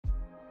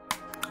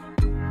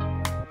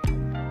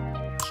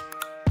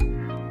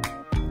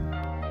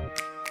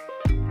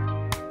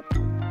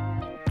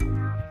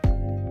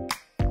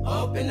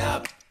stepping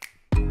up.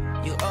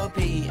 You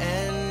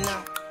OPN,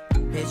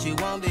 bitch, you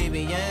won't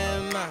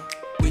BBM.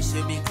 We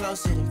should be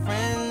closer than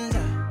friends.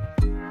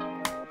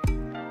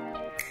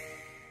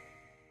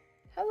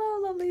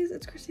 Hello, lovelies.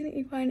 It's Christina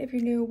Equine. If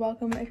you're new,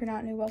 welcome. If you're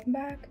not new, welcome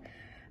back.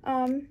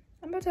 I'm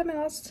about to have my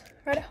last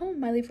ride at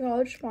home. I leave for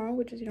college tomorrow,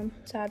 which is, you know,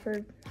 sad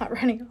for not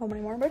riding at home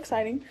anymore, but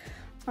exciting.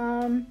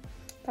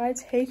 Thought I'd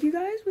take you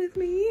guys with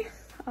me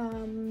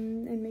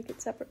and make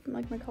it separate from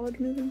like my college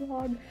moving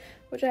vlog,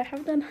 which I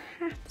haven't done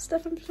half the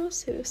stuff I'm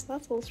supposed to, so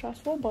that's a little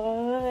stressful,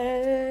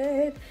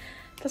 but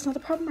that's not the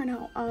problem right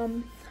now.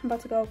 I'm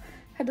about to go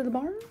head to the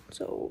barn,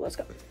 so let's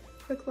go.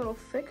 Quick little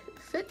fit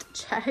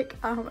check.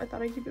 I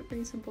thought I'd keep it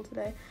pretty simple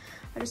today.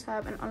 I just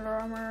have an Under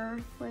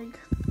Armour like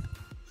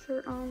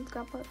shirt on. It's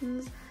got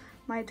buttons,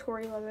 my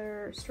Tory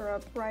leather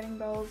stirrup, riding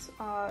belts,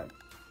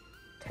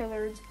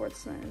 tailored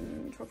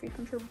sportsman trophy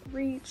hunter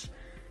breech,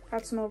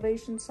 got some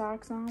Ovation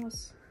socks on with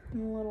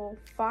some little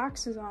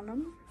foxes on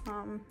them,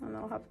 and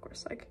they'll have, of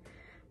course, like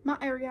my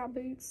area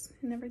boots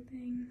and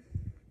everything.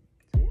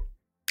 So yeah.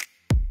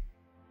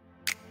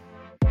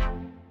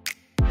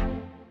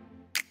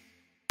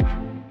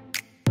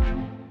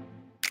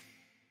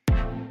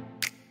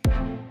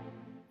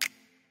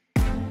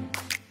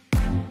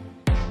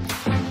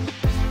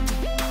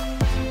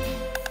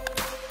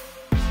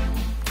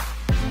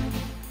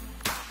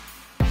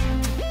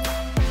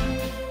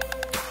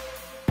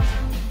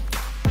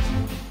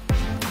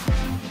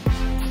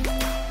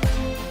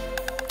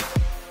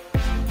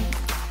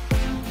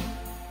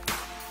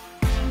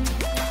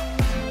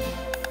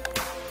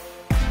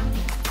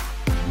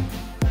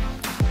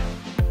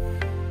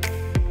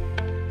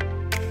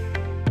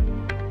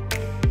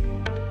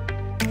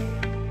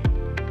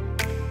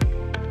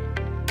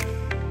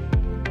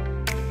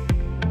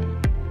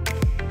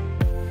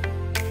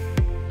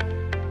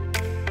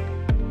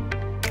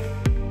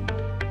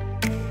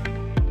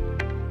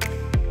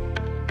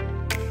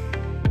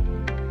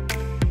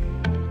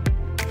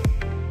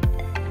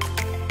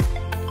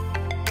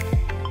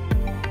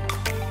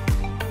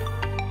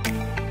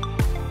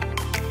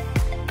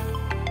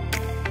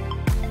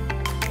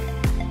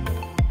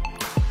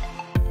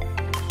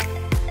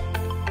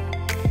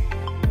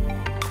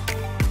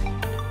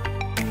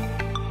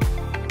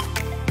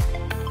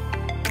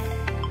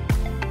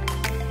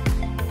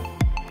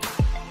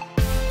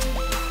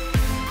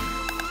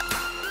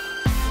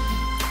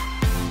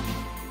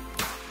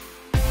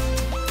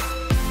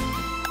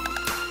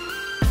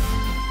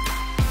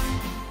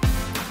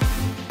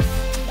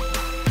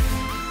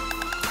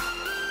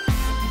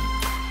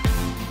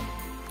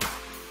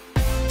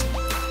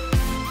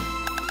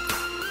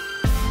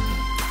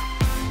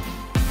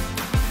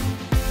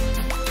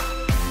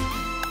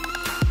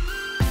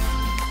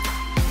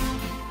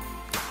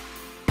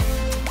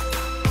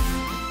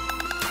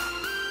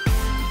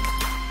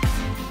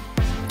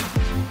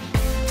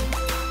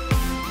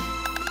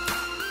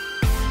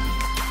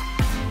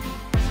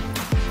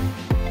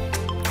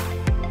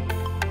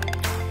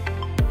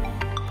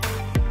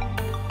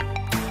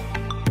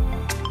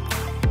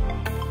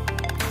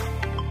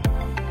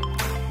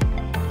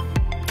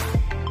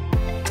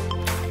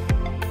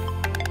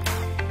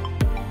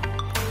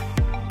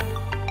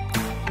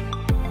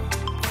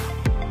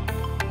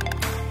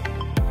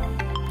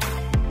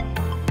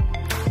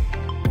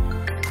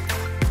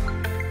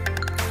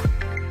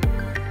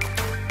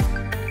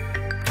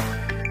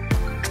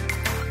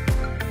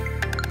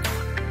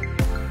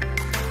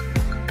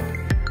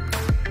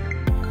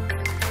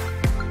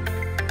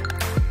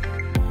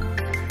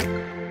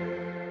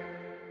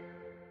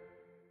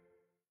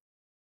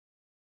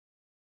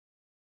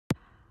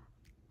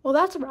 Well,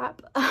 that's a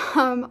wrap.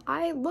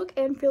 I look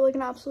and feel like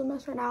an absolute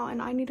mess right now,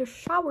 and I need a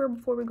shower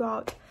before we go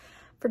out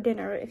for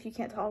dinner. If you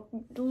can't tell,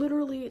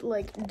 literally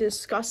like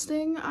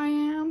disgusting I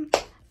am.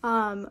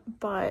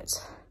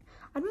 But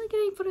I'm really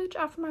getting footage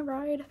after my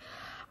ride.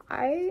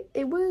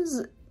 It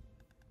was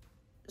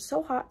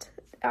so hot.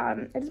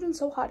 It has been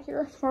so hot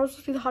here. Tomorrow's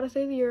supposed to be the hottest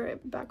day of the year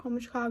back home in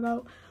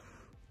Chicago.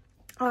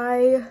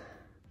 I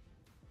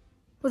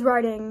was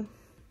riding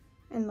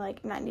in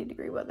like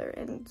 90-degree weather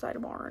inside a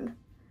barn.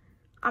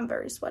 I'm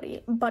very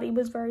sweaty. Buddy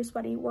was very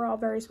sweaty. We're all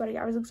very sweaty.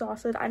 I was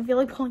exhausted. I feel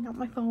like pulling out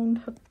my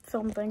phone to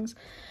film things.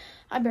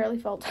 I barely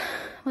felt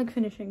like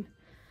finishing.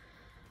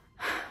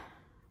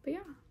 But yeah,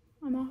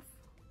 I'm off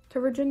to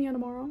Virginia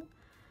tomorrow.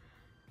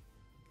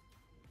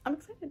 I'm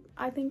excited.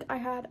 I think I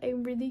had a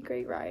really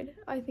great ride.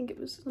 I think it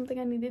was something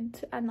I needed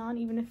to end on,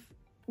 even if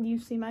you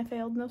see my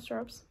failed no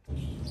stirrups.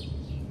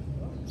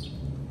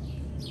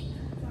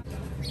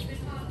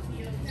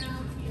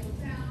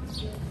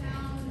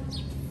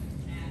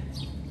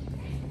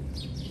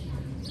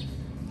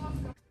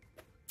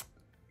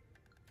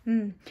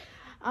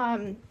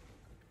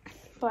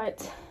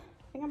 But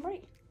I think I'm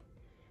ready.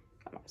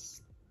 Got my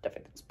stuff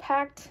that's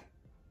packed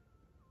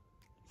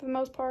for the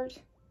most part.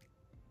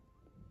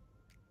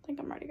 I think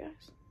I'm ready,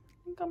 guys.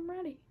 I think I'm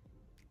ready.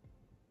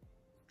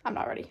 I'm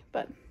not ready,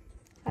 but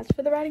as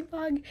for the riding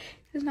vlog, it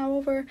is now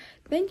over.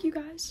 Thank you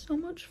guys so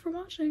much for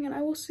watching, and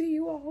I will see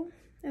you all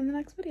in the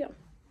next video.